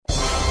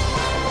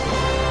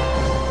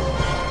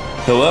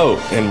Hello,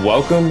 and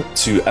welcome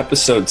to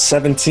episode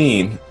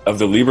 17 of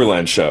the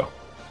Lieberland Show.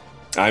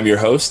 I'm your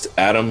host,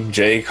 Adam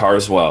J.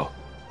 Carswell.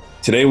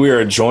 Today we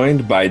are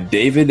joined by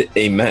David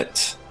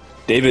Ament.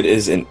 David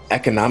is an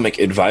economic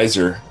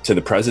advisor to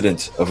the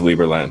president of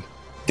Lieberland.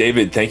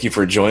 David, thank you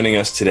for joining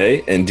us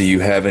today, and do you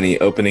have any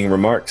opening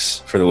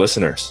remarks for the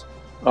listeners?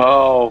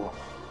 Oh,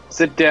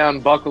 sit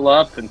down, buckle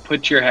up, and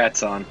put your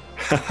hats on.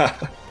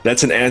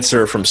 That's an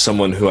answer from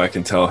someone who I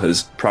can tell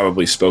has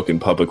probably spoken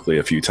publicly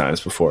a few times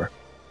before.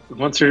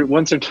 Once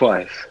or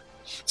twice.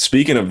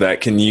 Speaking of that,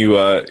 can you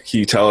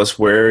tell us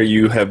where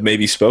you have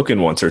maybe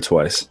spoken once or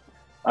twice?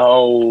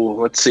 Oh,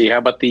 let's see. How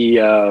about the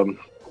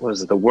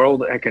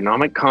World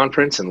Economic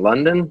Conference in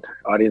London?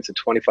 Audience of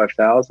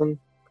 25,000.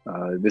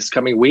 This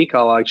coming week,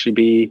 I'll actually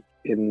be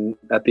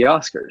at the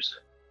Oscars,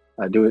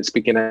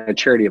 speaking at a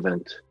charity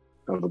event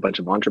of a bunch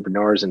of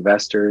entrepreneurs,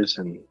 investors,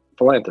 and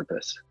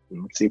philanthropists.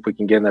 And let's see if we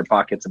can get in their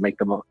pockets and make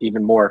them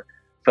even more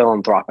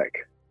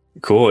philanthropic.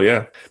 Cool,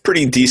 yeah.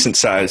 Pretty decent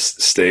sized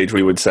stage,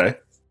 we would say.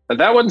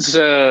 That one's,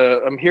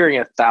 I'm hearing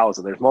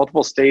 1,000. There's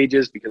multiple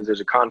stages because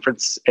there's a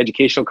conference,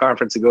 educational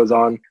conference that goes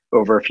on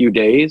over a few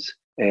days.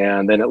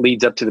 And then it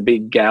leads up to the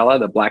big gala,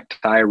 the black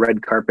tie,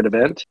 red carpet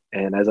event.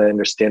 And as I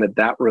understand it,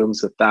 that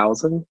room's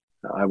 1,000.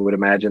 I would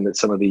imagine that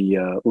some of the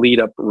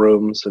lead up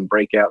rooms and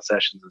breakout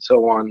sessions and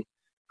so on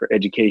for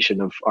education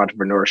of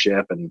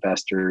entrepreneurship and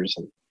investors.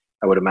 And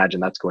I would imagine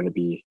that's going to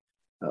be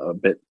a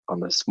bit on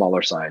the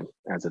smaller side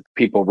as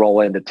people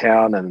roll into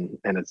town and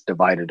it's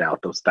divided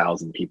out. Those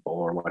 1,000 people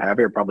or what have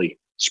you are probably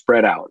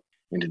spread out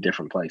into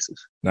different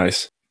places.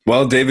 Nice.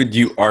 Well, David,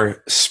 you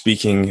are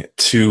speaking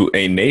to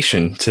a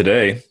nation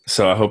today,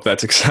 so I hope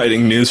that's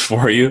exciting news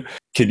for you.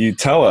 Could you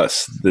tell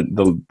us,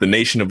 the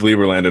nation of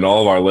Lieberland and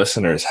all of our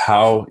listeners,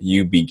 how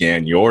you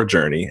began your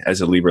journey as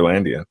a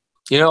Lieberlandian?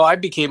 You know, I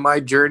began my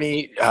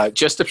journey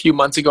just a few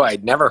months ago.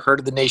 I'd never heard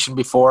of the nation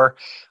before.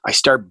 I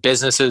start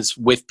businesses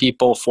with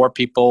people, for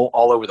people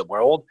all over the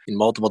world in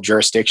multiple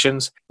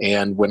jurisdictions.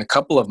 And when a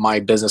couple of my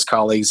business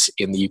colleagues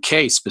in the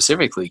UK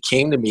specifically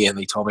came to me and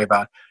they told me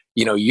about,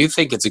 you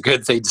think it's a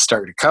good thing to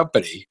start a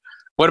company.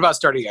 What about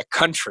starting a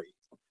country?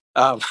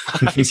 I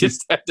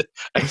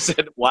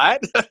said,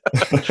 what?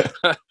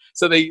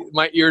 So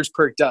my ears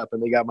perked up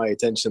and they got my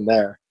attention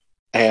there.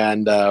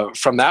 And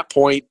from that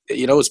point,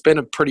 it's been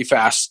a pretty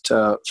fast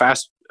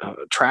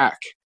track.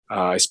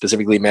 I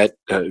specifically met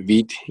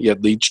Vít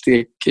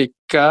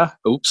Jedlička.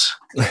 Oops.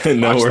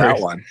 No worries. That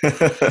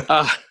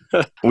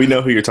one. We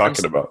know who you're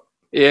talking about.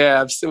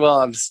 Yeah.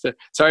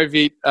 Sorry,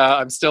 Vít.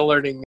 I'm still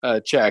learning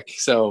Czech,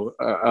 so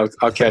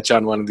I'll catch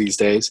on one of these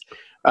days.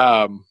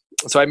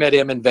 So I met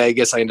him in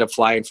Vegas. I ended up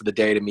flying for the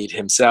day to meet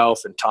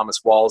himself and Thomas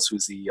Walls,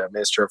 who's the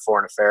Minister of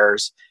Foreign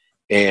Affairs.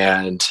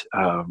 And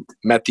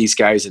met these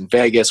guys in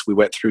Vegas. We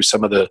went through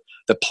some of the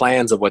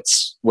plans of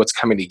what's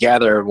coming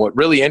together. And what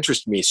really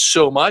interested me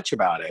so much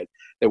about it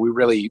that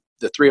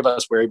the three of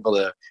us were able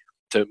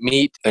to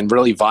meet and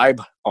really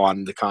vibe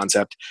on the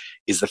concept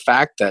is the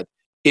fact that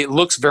it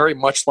looks very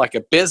much like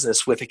a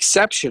business, with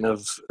exception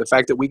of the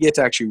fact that we get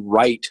to actually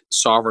write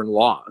sovereign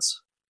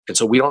laws. And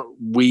so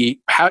we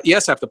have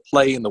to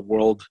play in the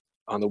world,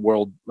 on the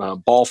world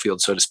ball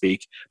field, so to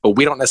speak, but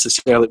we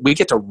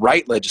get to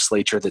write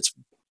legislature that's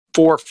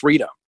for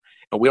freedom.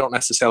 And we don't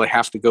necessarily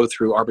have to go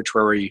through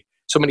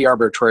so many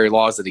arbitrary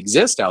laws that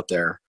exist out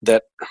there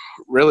that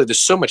really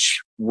there's so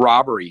much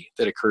robbery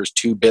that occurs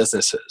to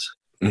businesses,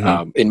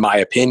 in my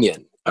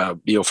opinion,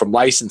 from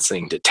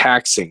licensing to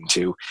taxing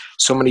to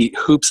so many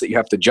hoops that you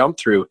have to jump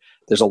through.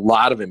 There's a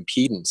lot of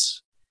impedance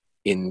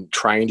in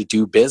trying to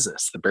do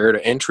business. The barrier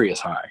to entry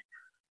is high.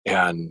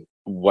 And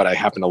what I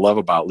happen to love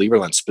about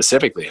Lieberland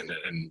specifically and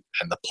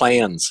the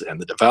plans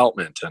and the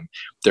development, and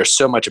there's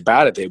so much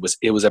about it.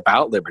 It was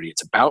about liberty.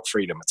 It's about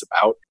freedom. It's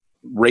about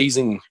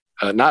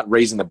not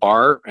raising the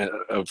bar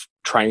of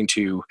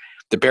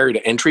the barrier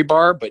to entry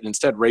bar, but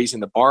instead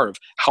raising the bar of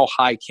how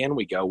high can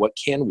we go? What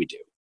can we do?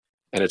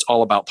 And it's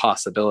all about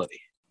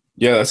possibility.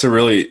 Yeah, that's a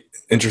really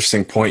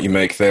interesting point you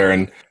make there.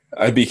 And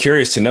I'd be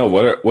curious to know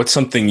what's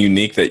something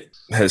unique that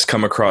has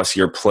come across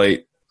your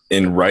plate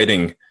in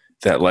writing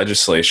that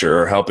legislature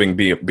or helping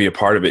be a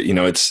part of it.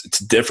 It's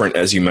different,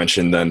 as you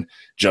mentioned, than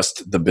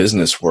just the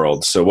business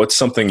world. So what's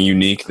something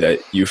unique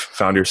that you've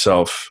found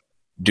yourself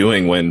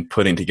doing when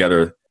putting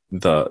together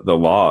the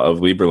law of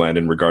Lieberland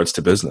in regards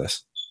to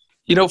business?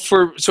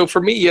 For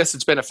me, yes,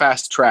 it's been a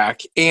fast track,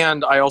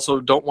 and I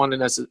also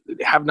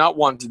have not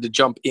wanted to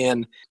jump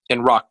in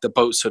and rock the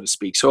boat, so to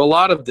speak. So a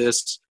lot of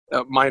this,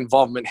 my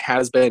involvement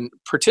has been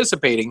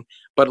participating,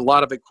 but a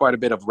lot of it, quite a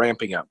bit of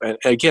ramping up. And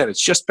again,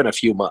 it's just been a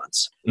few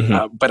months.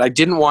 But I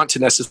didn't want to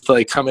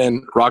necessarily come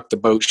in, rock the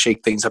boat,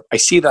 shake things up. I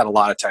see that a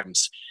lot of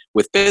times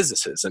with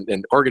businesses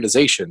and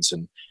organizations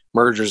and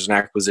mergers and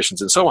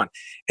acquisitions and so on.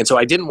 And so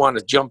I didn't want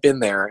to jump in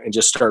there and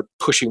just start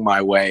pushing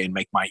my way and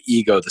make my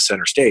ego the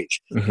center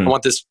stage. I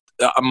want this,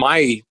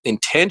 my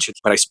intention,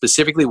 but I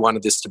specifically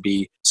wanted this to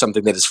be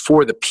something that is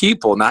for the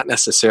people, not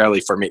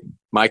necessarily for me.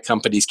 My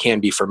companies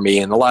can be for me,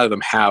 and a lot of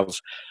them have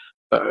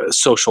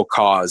social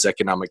cause,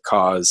 economic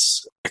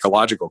cause,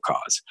 ecological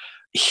cause.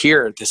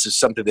 here, this is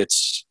something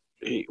that's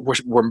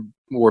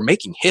we're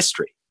making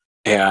history.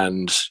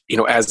 And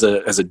as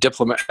a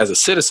diplomat, as a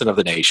citizen of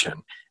the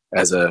nation,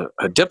 as a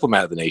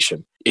diplomat of the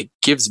nation, it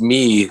gives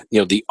me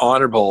the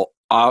honorable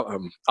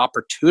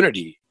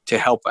opportunity to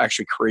help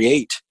actually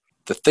create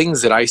the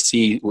things that I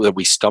see that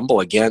we stumble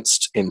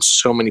against in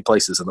so many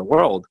places in the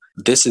world.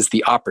 This is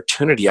the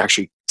opportunity to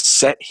actually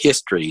set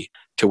history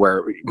to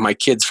where my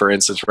kids, for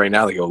instance, right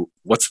now, they go,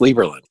 "What's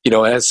Lieberland?"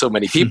 As so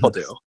many people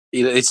do.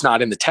 It's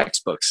not in the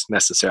textbooks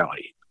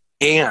necessarily.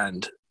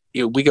 And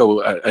we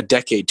go a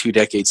decade, 2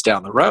 decades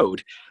down the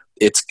road,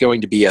 it's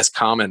going to be as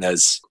common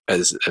as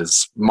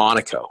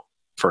Monaco,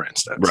 for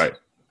instance. Right.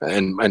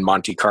 And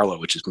Monte Carlo,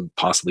 which is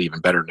possibly even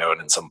better known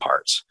in some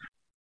parts.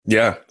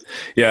 Yeah.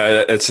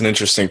 Yeah, it's an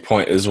interesting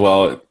point as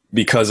well,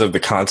 because of the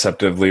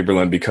concept of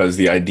Lieberland, because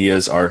the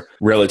ideas are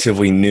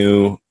relatively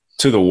new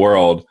to the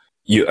world.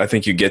 I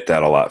think you get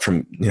that a lot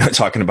from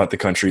talking about the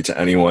country to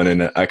anyone.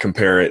 And I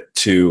compare it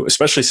to,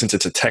 especially since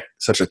it's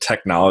such a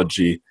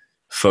technology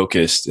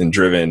focused and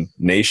driven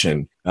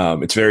nation,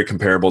 it's very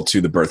comparable to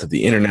the birth of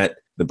the internet,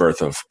 the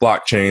birth of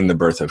blockchain, the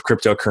birth of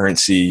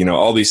cryptocurrency,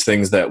 all these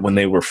things that when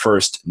they were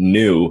first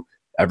new,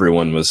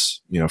 everyone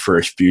was, for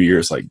a few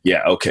years like,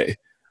 yeah, okay.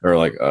 Or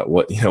like,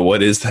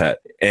 what is that?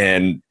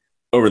 And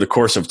over the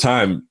course of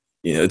time,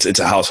 it's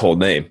a household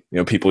name.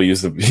 People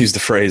use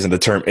the phrase and the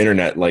term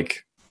internet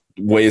like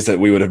ways that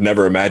we would have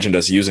never imagined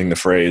us using the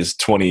phrase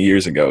 20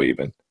 years ago,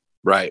 even.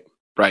 Right.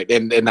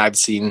 And I've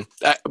seen,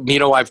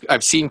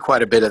 I've seen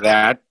quite a bit of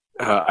that.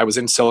 I was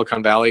in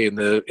Silicon Valley in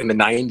the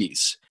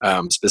 90s,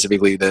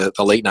 specifically the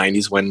late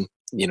 90s when,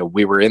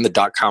 we were in the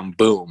dot-com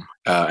boom.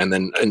 And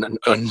then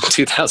in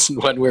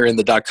 2001, we were in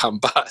the dot-com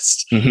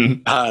bust,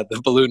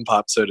 the balloon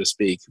pop, so to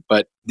speak.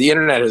 But the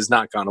internet has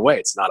not gone away.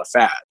 It's not a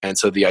fad. And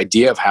so the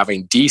idea of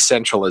having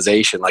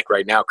decentralization, like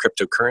right now,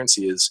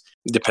 cryptocurrency is,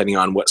 depending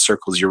on what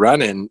circles you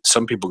run in,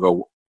 some people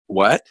go,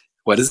 what?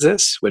 What is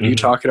this? What are you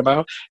talking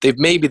about? They've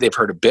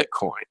heard of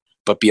Bitcoin,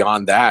 but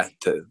beyond that,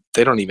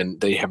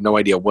 they have no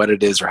idea what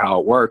it is or how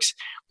it works.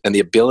 And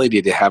the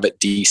ability to have it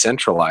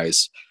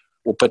decentralized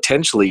will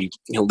potentially,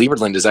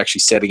 Lieberland is actually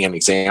setting an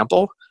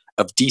example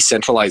of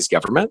decentralized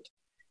government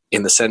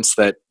in the sense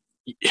that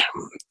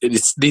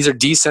these are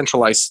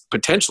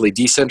potentially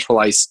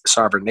decentralized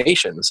sovereign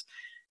nations.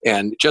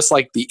 And just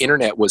like the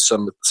internet was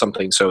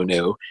something so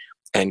new,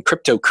 and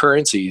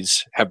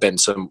cryptocurrencies have been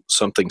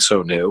something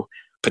so new,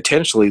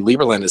 potentially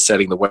Lieberland is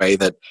setting the way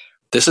that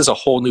this is a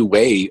whole new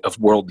way of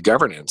world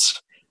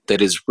governance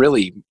that is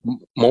really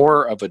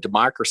more of a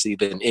democracy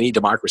than any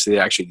democracy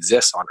that actually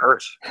exists on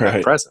Earth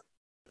at present.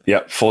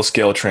 Yeah,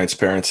 full-scale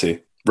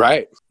transparency.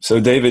 Right.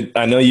 So, David,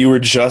 I know you were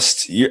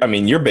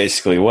you're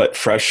basically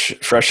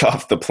fresh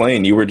off the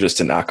plane. You were just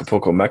in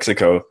Acapulco,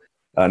 Mexico,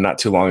 not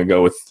too long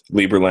ago with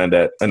Lieberland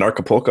at an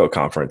Acapulco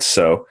conference.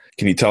 So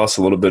can you tell us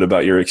a little bit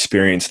about your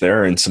experience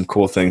there and some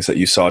cool things that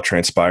you saw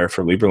transpire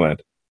for Lieberland?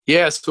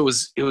 Yes, it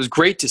was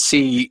great to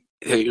see.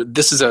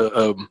 This is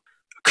a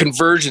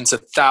convergence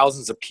of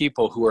thousands of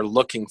people who are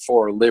looking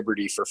for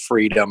liberty, for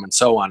freedom, and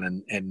so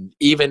on. And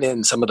even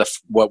in some of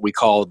what we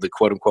call the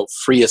quote unquote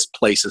freest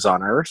places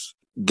on earth,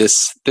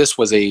 this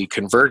was a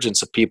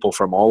convergence of people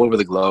from all over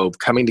the globe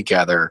coming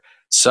together.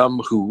 Some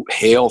who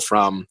hail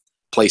from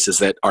places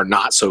that are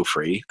not so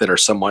free, that are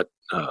somewhat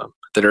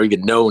that are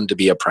even known to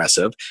be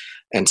oppressive,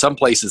 and some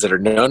places that are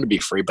known to be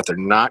free, but they're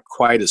not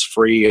quite as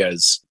free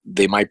as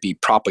they might be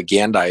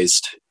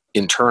propagandized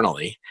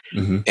internally.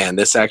 Mm-hmm. And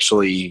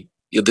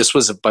this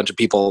was a bunch of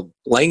people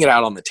laying it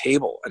out on the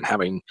table and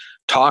having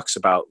talks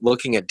about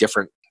looking at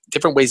different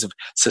ways of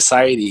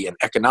society and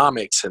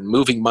economics and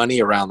moving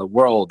money around the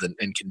world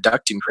and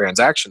conducting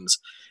transactions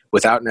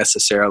without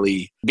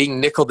necessarily being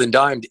nickeled and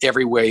dimed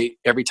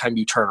every time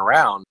you turn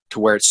around, to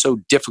where it's so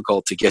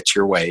difficult to get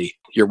your way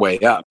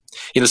up.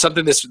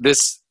 Something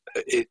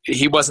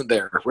he wasn't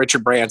there.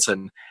 Richard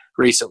Branson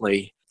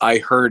recently, I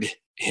heard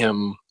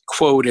him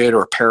quoted,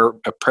 or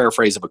a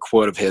paraphrase of a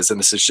quote of his, and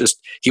this is just,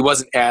 he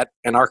wasn't at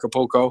an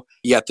Acapulco,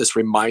 yet this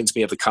reminds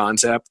me of the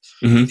concept.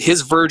 Mm-hmm.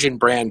 His Virgin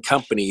brand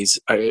companies,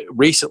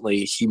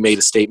 recently he made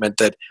a statement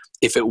that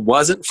if it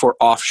wasn't for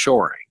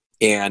offshoring,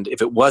 and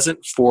if it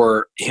wasn't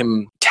for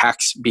him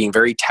being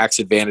very tax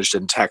advantaged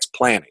in tax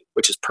planning,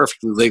 which is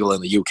perfectly legal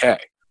in the UK,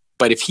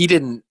 but if he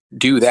didn't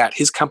do that,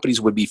 his companies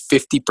would be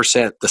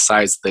 50% the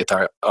size they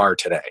are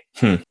today.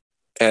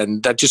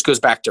 And that just goes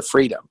back to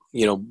freedom.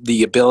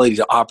 The ability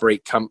to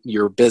operate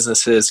your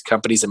businesses,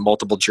 companies in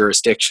multiple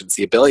jurisdictions,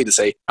 the ability to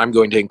say, I'm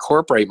going to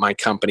incorporate my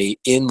company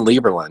in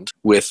Lieberland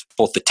with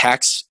both the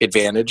tax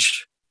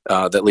advantage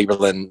that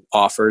Lieberland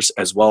offers,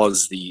 as well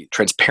as the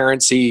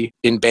transparency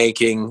in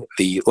banking,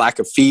 the lack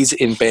of fees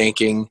in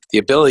banking, the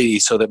ability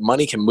so that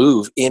money can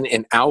move in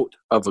and out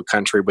of a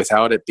country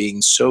without it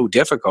being so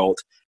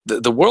difficult.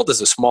 The world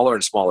is a smaller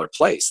and smaller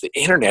place. The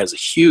internet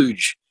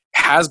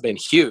has been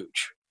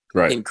huge.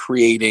 Right. In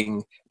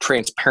creating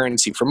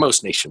transparency for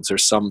most nations.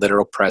 There's some that are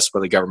oppressed where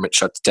the government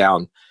shuts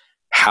down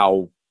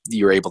how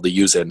you're able to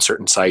use it in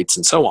certain sites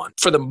and so on.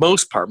 For the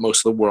most part,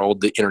 most of the world,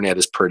 the internet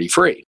is pretty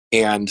free.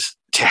 And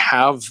to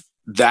have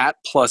that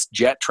plus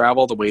jet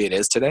travel the way it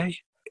is today,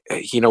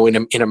 in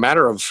a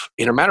matter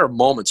of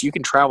moments, you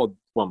can travel,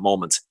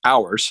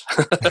 hours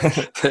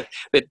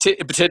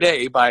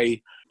today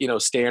by,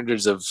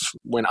 standards of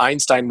when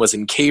Einstein was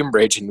in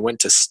Cambridge and went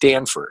to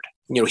Stanford.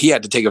 He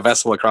had to take a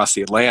vessel across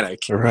the Atlantic,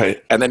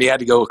 right? And then he had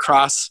to go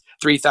across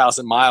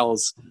 3,000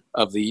 miles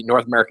of the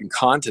North American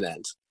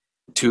continent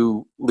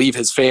to leave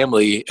his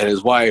family and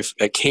his wife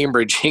at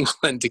Cambridge,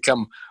 England, to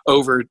come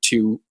over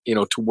to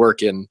work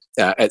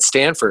at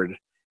Stanford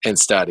and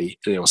study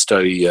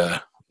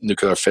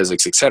nuclear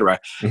physics, etc.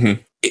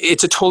 Mm-hmm.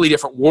 It's a totally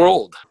different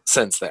world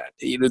since that.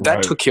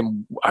 That took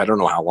him, I don't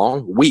know how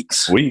long,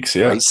 weeks.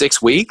 Yeah. Right?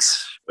 6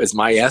 weeks is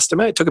my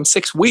estimate. It took him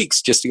 6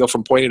 weeks just to go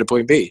from point A to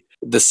point B.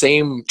 The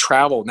same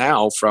travel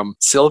now from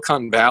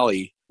Silicon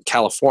Valley,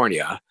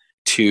 California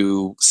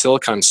to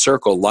Silicon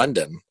Circle,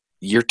 London,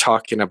 you're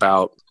talking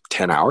about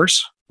 10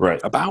 hours. Right.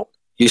 About.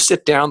 You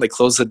sit down, they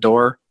close the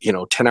door,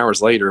 10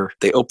 hours later,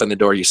 they open the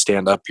door, you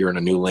stand up, you're in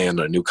a new land,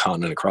 a new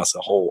continent across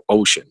the whole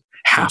ocean,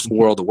 half a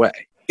world away.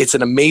 It's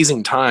an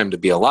amazing time to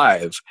be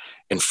alive,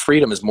 and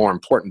freedom is more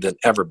important than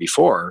ever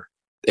before.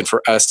 And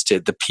for us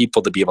the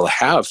people to be able to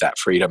have that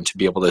freedom, to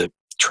be able to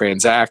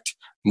transact,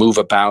 move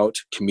about,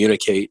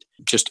 communicate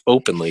just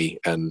openly.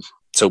 And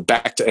so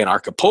back to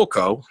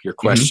Acapulco, your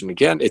question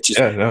again, it's just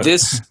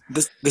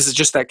this is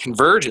just that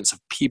convergence of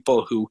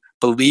people who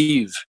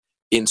believe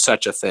in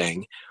such a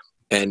thing.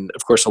 And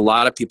of course, a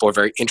lot of people are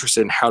very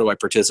interested in how do I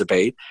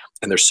participate.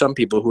 And there's some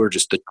people who are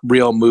just the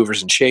real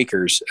movers and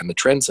shakers and the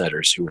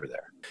trendsetters who are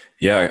there.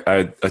 Yeah,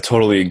 I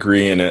totally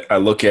agree. And I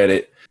look at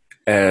it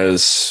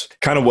as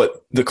kind of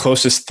what the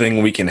closest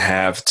thing we can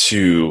have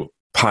to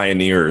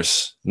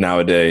pioneers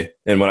nowadays.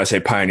 And when I say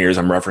pioneers,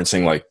 I'm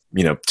referencing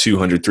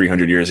 200,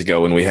 300 years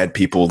ago when we had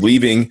people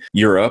leaving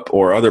Europe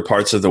or other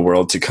parts of the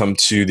world to come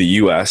to the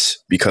US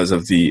because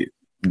of the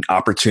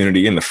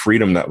opportunity and the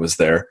freedom that was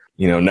there.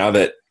 Now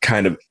that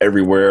kind of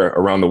everywhere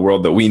around the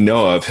world that we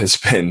know of has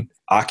been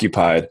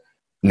occupied,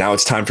 now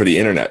it's time for the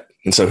internet.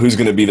 And so who's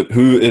going to be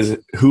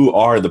who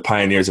are the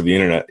pioneers of the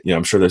internet?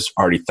 I'm sure there's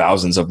already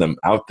thousands of them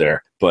out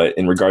there, but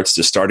in regards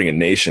to starting a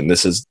nation,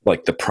 this is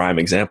like the prime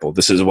example.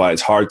 This is why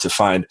it's hard to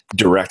find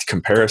direct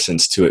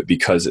comparisons to it,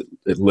 because it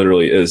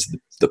literally is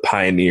the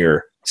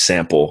pioneer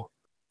sample.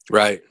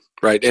 Right.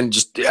 And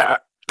just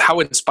how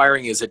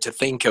inspiring is it to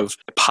think of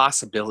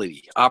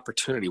possibility,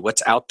 opportunity,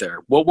 what's out there?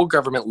 What will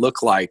government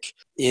look like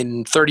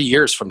in 30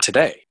 years from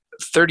today?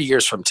 30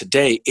 years from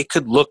today, it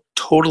could look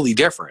totally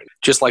different,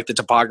 just like the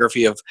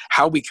topography of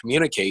how we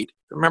communicate.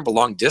 Remember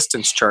long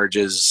distance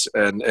charges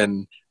and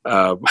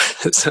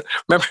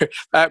remember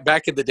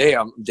back in the day,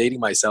 I'm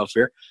dating myself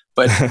here,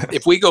 but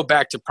if we go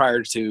back to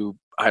prior to,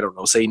 I don't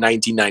know, say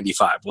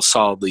 1995, we'll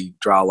solidly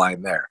draw a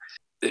line there.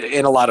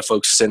 And a lot of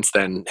folks since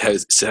then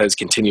has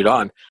continued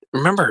on.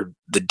 Remember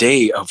the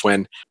day of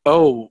when,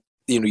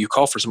 you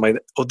call for somebody,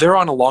 they're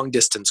on a long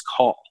distance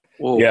call.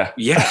 Well,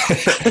 yeah.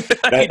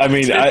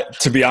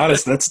 To be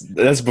honest,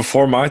 that's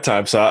before my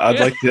time. So I'd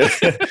like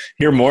to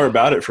hear more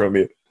about it from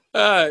you.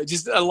 A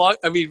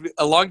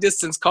long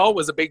distance call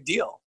was a big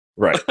deal.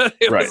 Right.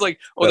 It was like,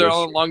 they're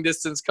on a long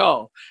distance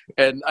call.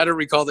 And I don't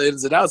recall the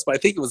ins and outs, but I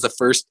think it was the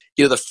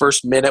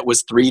first minute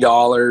was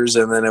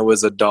 $3 and then it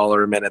was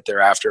 $1 a minute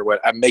thereafter.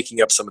 I'm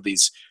making up some of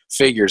these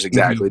figures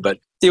exactly, but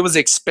it was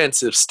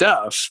expensive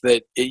stuff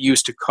that it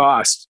used to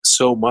cost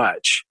so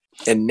much.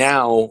 And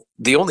now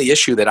the only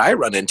issue that I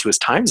run into is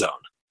time zone.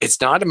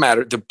 It's not a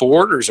matter, the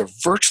borders are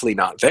virtually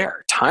not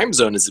there. Time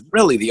zone is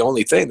really the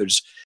only thing.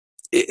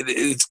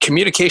 It's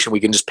communication. We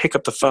can just pick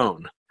up the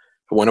phone,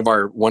 one of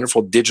our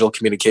wonderful digital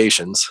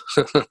communications,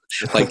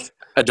 like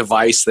a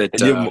device that...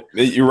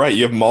 you're right.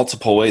 You have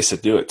multiple ways to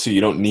do it too. You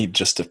don't need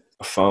just a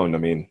phone. I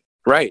mean,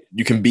 right.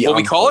 You can be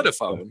we call it a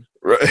phone.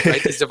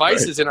 Right? This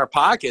device is in our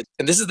pocket.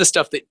 And this is the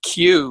stuff that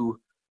Q...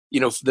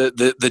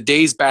 the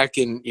days back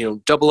in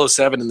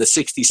 007 in the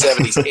 60s,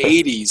 70s,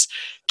 80s,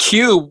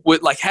 Q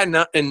had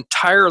an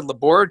entire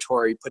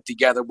laboratory put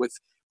together with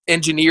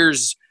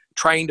engineers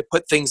trying to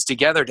put things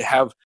together to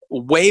have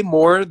way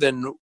more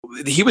than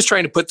he was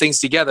trying to put things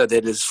together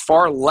that is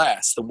far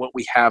less than what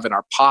we have in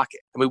our pocket.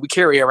 I mean, we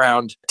carry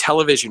around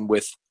television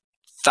with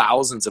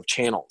thousands of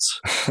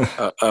channels.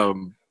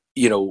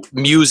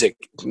 Music,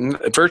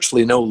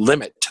 virtually no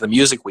limit to the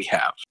music we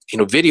have,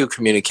 video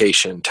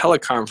communication,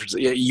 teleconference,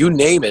 you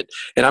name it.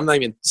 And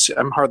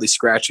I'm hardly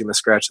scratching the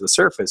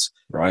surface.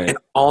 Right. And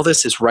all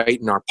this is right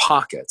in our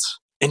pockets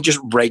and just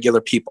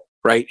regular people,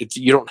 right?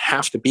 You don't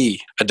have to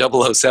be a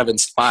 007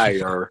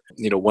 spy or,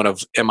 one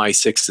of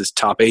MI6's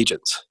top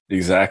agents.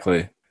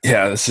 Exactly.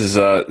 Yeah, this is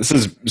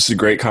a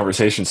great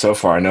conversation so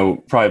far. I know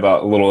probably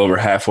about a little over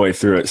halfway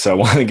through it, so I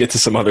want to get to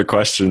some other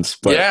questions.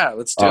 But yeah,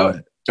 let's do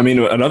it. I mean,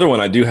 another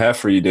one I do have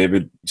for you,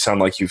 David, you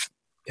sound like you've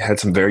had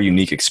some very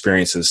unique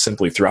experiences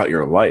simply throughout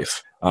your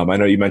life. I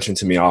know you mentioned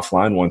to me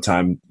offline one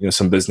time,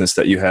 some business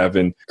that you have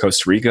in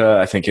Costa Rica.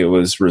 I think it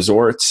was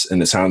resorts,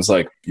 and it sounds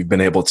like you've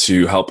been able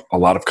to help a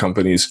lot of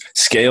companies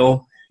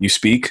scale. You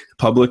speak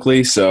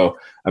publicly. So,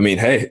 I mean,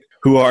 hey,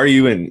 who are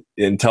you?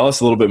 And tell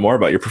us a little bit more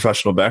about your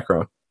professional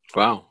background.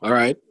 Wow. All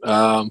right.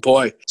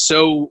 Boy.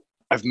 So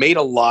I've made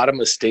a lot of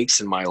mistakes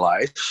in my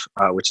life,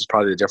 which is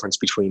probably the difference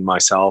between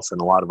myself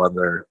and a lot of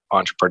other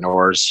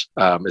entrepreneurs,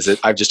 is that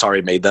I've just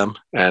already made them.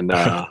 And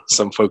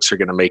some folks are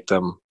going to make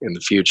them in the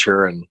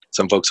future, and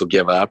some folks will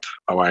give up.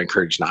 I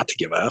encourage not to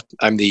give up.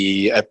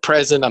 At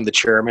present, I'm the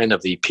chairman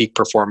of the Peak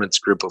Performance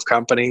Group of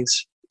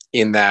companies.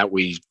 In that,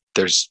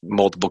 there's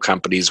multiple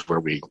companies where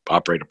we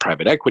operate a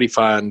private equity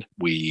fund.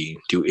 We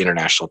do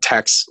international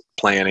tax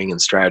planning and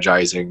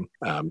strategizing,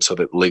 so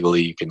that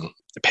legally you can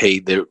pay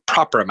the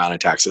proper amount of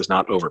taxes,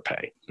 not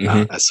overpay,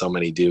 as so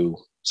many do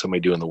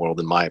in the world,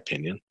 in my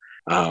opinion.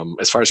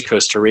 As far as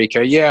Costa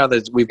Rica,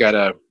 I've got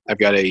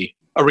a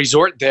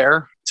resort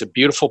there. It's a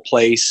beautiful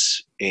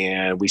place,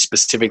 and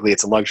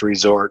it's a luxury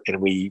resort,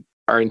 and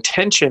our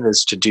intention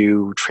is to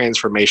do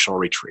transformational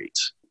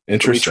retreats.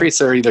 Interesting.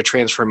 Retreats are either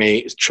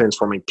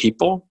transforming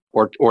people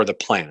or the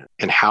planet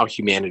and how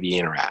humanity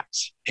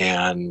interacts.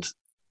 And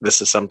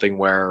this is something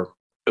where,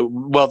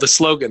 the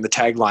slogan, the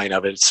tagline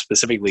of it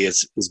specifically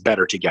is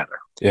better together.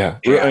 Yeah.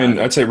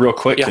 I'd say real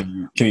quick,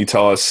 can you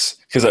tell us,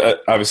 because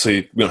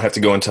obviously we don't have to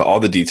go into all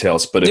the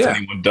details, but if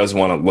anyone does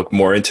want to look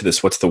more into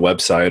this, what's the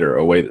website or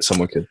a way that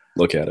someone could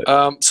look at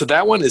it? So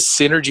that one is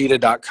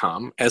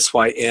synergida.com,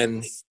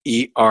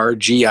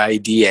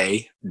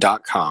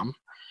 synergida.com.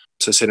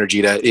 So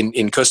Synergida.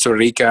 In Costa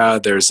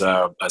Rica, there's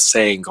a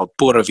saying called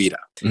Pura Vida.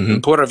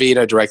 And Pura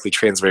Vida, directly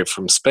translated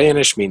from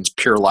Spanish, means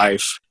pure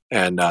life.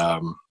 And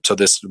so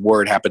this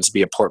word happens to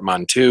be a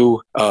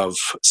portmanteau of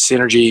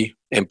synergy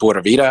and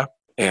Pura Vida.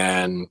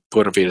 And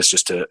Pura Vida is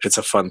it's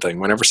a fun thing.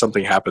 Whenever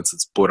something happens,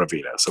 it's Pura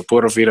Vida. So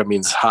Pura Vida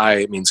means hi,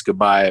 it means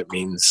goodbye, it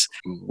means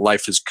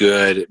life is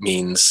good, it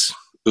means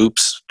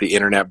oops, the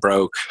internet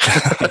broke.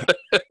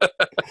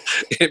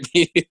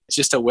 It's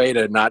just a way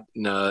to not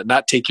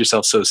take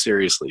yourself so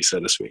seriously, so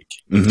to speak.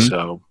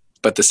 So,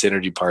 but the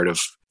synergy part of,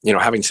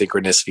 having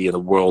synchronicity in the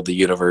world, the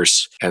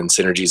universe, and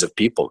synergies of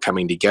people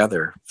coming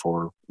together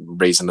for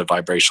raising the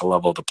vibrational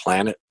level of the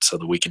planet so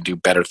that we can do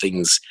better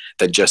things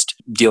than just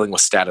dealing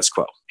with status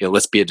quo.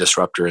 Let's be a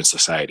disruptor in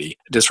society,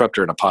 a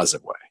disruptor in a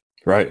positive way.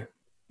 Right.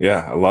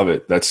 Yeah, I love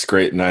it. That's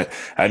great. And I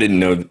didn't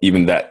know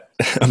even that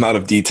amount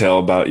of detail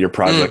about your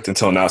project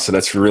until now. So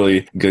that's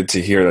really good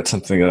to hear. That's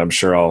something that I'm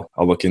sure I'll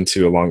look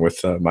into along with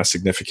my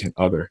significant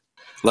other.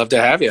 Love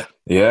to have you.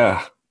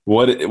 Yeah.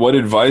 What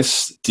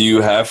advice do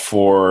you have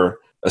for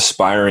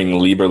aspiring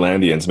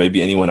Liberlandians?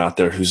 Maybe anyone out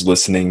there who's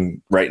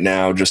listening right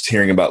now, just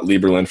hearing about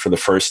Liberland for the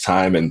first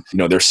time, and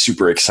they're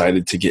super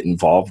excited to get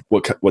involved.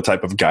 What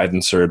type of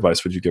guidance or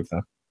advice would you give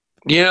them?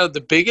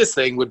 The biggest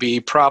thing would be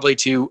probably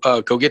to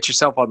go get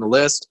yourself on the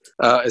list.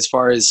 As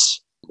far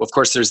as, of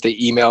course, there's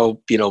the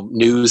email,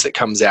 news that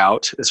comes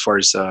out as far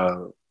as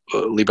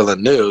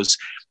Liberland news.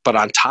 But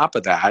on top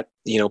of that,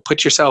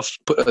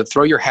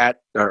 throw your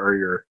hat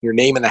or your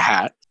name in the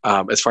hat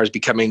as far as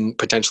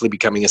potentially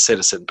becoming a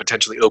citizen,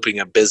 potentially opening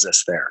a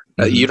business there.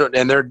 You don't,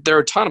 and they're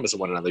autonomous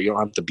of one another. You don't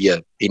have to be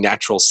a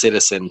natural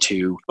citizen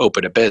to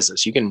open a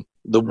business.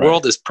 The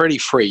world is pretty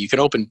free. You can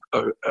open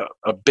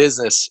a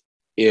business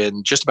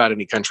in just about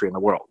any country in the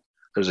world.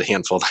 There's a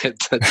handful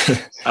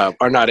that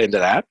are not into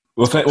that.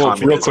 Well,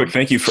 real quick,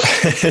 thank you for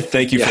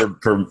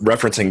for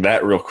referencing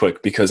that real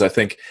quick, because I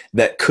think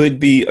that could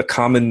be a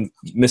common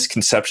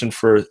misconception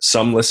for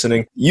some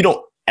listening. You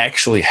don't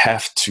actually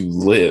have to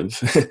live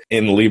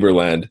in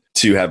Liberland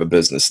to have a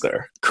business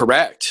there.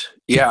 Correct.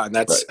 Yeah, and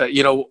that's right.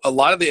 A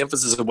lot of the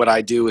emphasis of what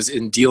I do is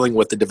in dealing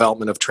with the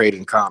development of trade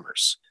and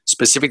commerce,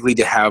 specifically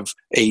to have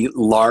a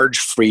large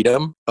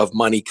freedom of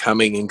money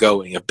coming and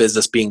going, of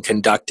business being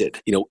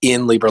conducted,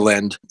 in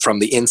Liberland from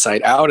the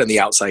inside out and the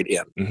outside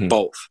in,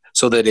 both.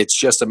 So that it's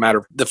just a matter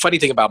of, the funny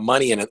thing about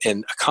money and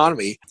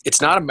economy,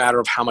 it's not a matter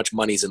of how much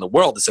money's in the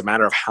world. It's a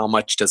matter of how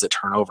much does it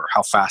turn over?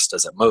 How fast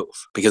does it move?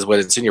 Because when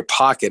it's in your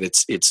pocket,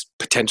 it's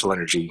potential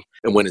energy.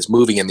 And when it's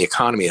moving in the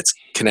economy, it's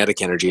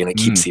kinetic energy, and it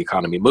keeps the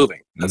economy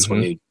moving. That's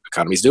when the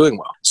economy's doing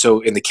well.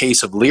 So in the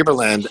case of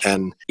Liberland,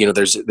 and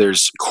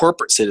there's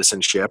corporate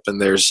citizenship and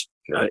there's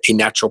a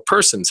natural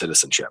person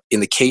citizenship.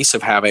 In the case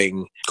of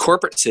having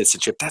corporate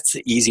citizenship, that's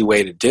the easy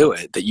way to do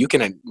it. That you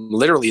can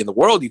literally in the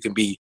world, you can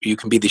be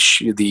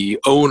the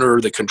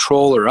owner, the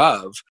controller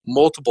of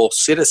multiple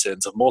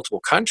citizens of multiple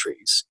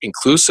countries,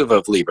 inclusive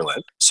of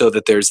Liberland, so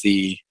that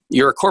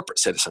you're a corporate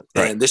citizen.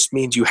 Right. And this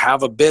means you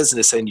have a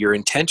business and your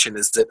intention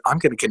is that I'm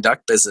going to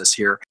conduct business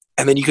here.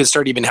 And then you can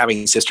start even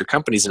having sister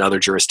companies in other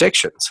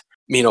jurisdictions.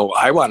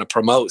 I want to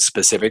promote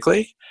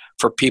specifically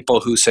for people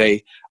who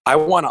say, I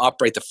want to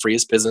operate the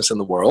freest business in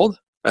the world.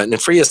 And the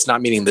freest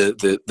not meaning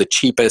the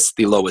cheapest,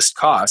 the lowest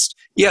cost.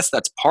 Yes,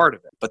 that's part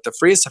of it. But the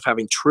freest of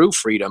having true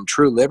freedom,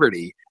 true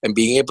liberty, and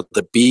being able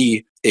to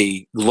be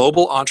a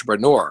global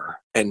entrepreneur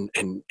and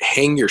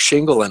hang your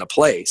shingle in a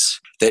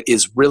place that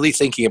is really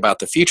thinking about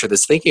the future,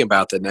 that's thinking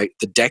about the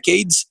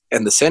decades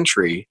and the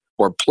century,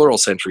 or plural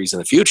centuries in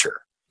the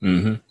future,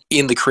 in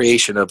the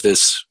creation of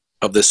this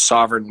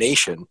sovereign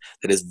nation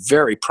that is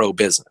very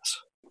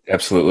pro-business.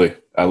 Absolutely.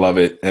 I love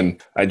it.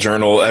 And I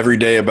journal every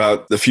day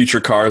about the future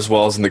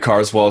Carswells and the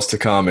Carswells to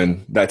come.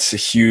 And that's a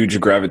huge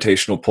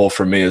gravitational pull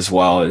for me as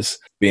well, as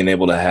being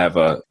able to have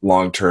a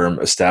long-term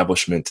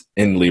establishment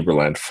in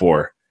Liberland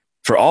for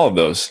all of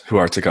those who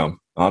are to come,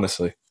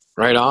 honestly.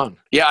 Right on.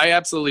 Yeah, I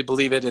absolutely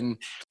believe it. And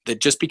that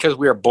just because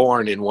we are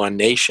born in one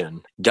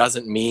nation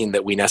doesn't mean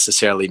that we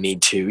necessarily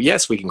need to,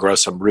 yes, we can grow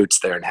some roots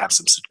there and have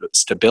some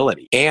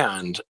stability.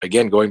 And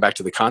again, going back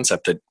to the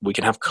concept that we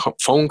can have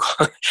phone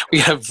calls, we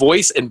have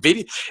voice and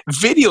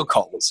video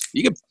calls.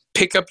 You can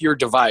pick up your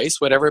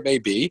device, whatever it may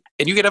be,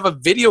 and you can have a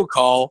video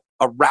call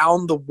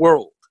around the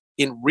world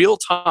in real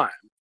time.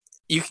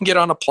 You can get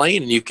on a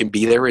plane and you can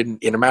be there in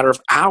a matter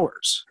of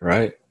hours.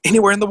 Right.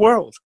 Anywhere in the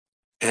world.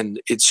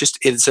 And it's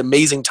an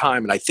amazing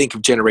time. And I think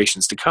of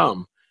generations to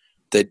come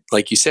that,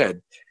 like you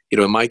said,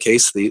 in my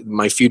case,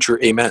 my future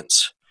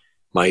aments,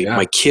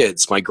 my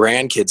kids, my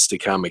grandkids to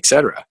come,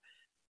 etc.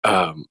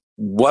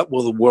 What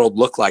will the world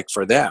look like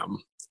for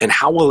them? And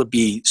how will it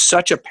be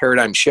such a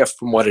paradigm shift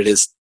from what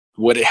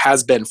it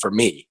has been for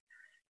me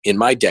in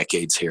my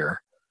decades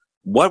here?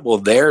 What will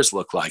theirs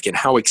look like? And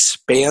how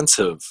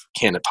expansive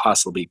can it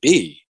possibly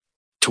be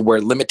to where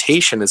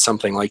limitation is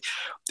something like,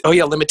 oh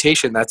yeah,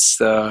 limitation, that's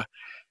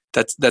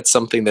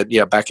something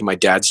that, back in my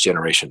dad's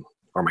generation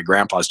or my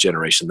grandpa's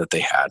generation that they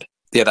had.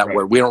 Yeah, that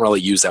word. We don't really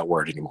use that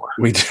word anymore.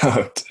 We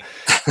don't.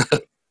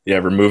 Yeah,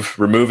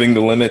 removing the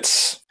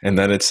limits, and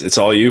then it's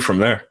all you from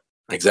there.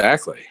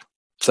 Exactly.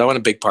 So I want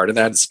a big part of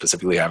that is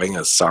specifically having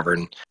a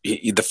sovereign,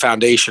 the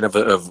foundation of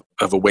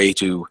a way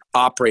to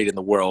operate in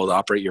the world,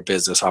 operate your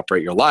business,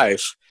 operate your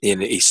life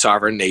in a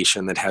sovereign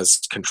nation that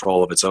has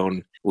control of its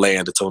own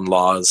land, its own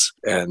laws.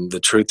 And the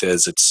truth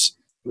is, it's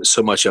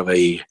so much of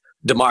a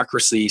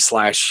democracy /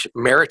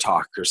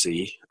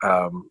 meritocracy,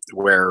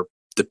 where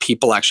the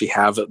people actually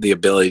have the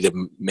ability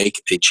to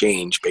make a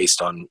change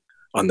based on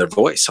their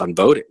voice, on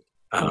voting.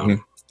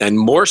 And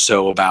more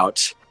so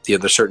about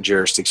there's certain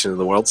jurisdictions in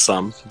the world,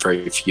 some,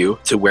 very few,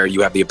 to where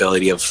you have the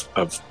ability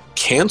of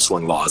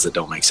canceling laws that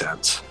don't make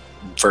sense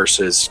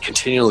versus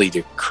continually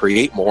to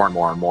create more and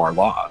more and more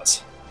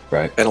laws.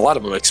 Right. And a lot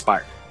of them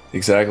expire.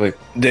 Exactly.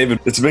 David,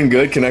 it's been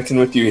good connecting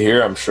with you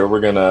here. I'm sure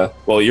we're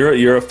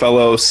you're a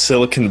fellow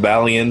Silicon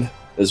Valleyan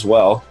as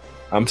well.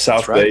 I'm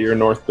South Bay, you're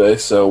North Bay,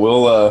 so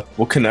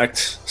we'll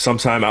connect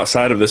sometime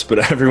outside of this.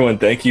 But everyone,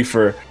 thank you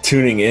for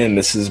tuning in.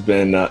 This has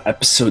been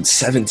episode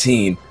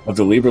 17 of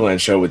the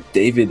Liberland Show with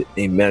David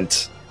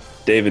Ament.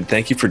 David,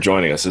 thank you for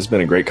joining us. It's been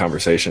a great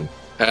conversation.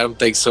 Adam,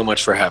 thanks so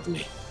much for having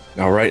me.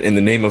 All right. In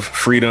the name of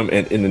freedom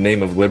and in the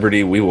name of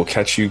liberty, we will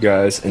catch you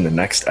guys in the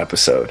next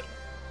episode.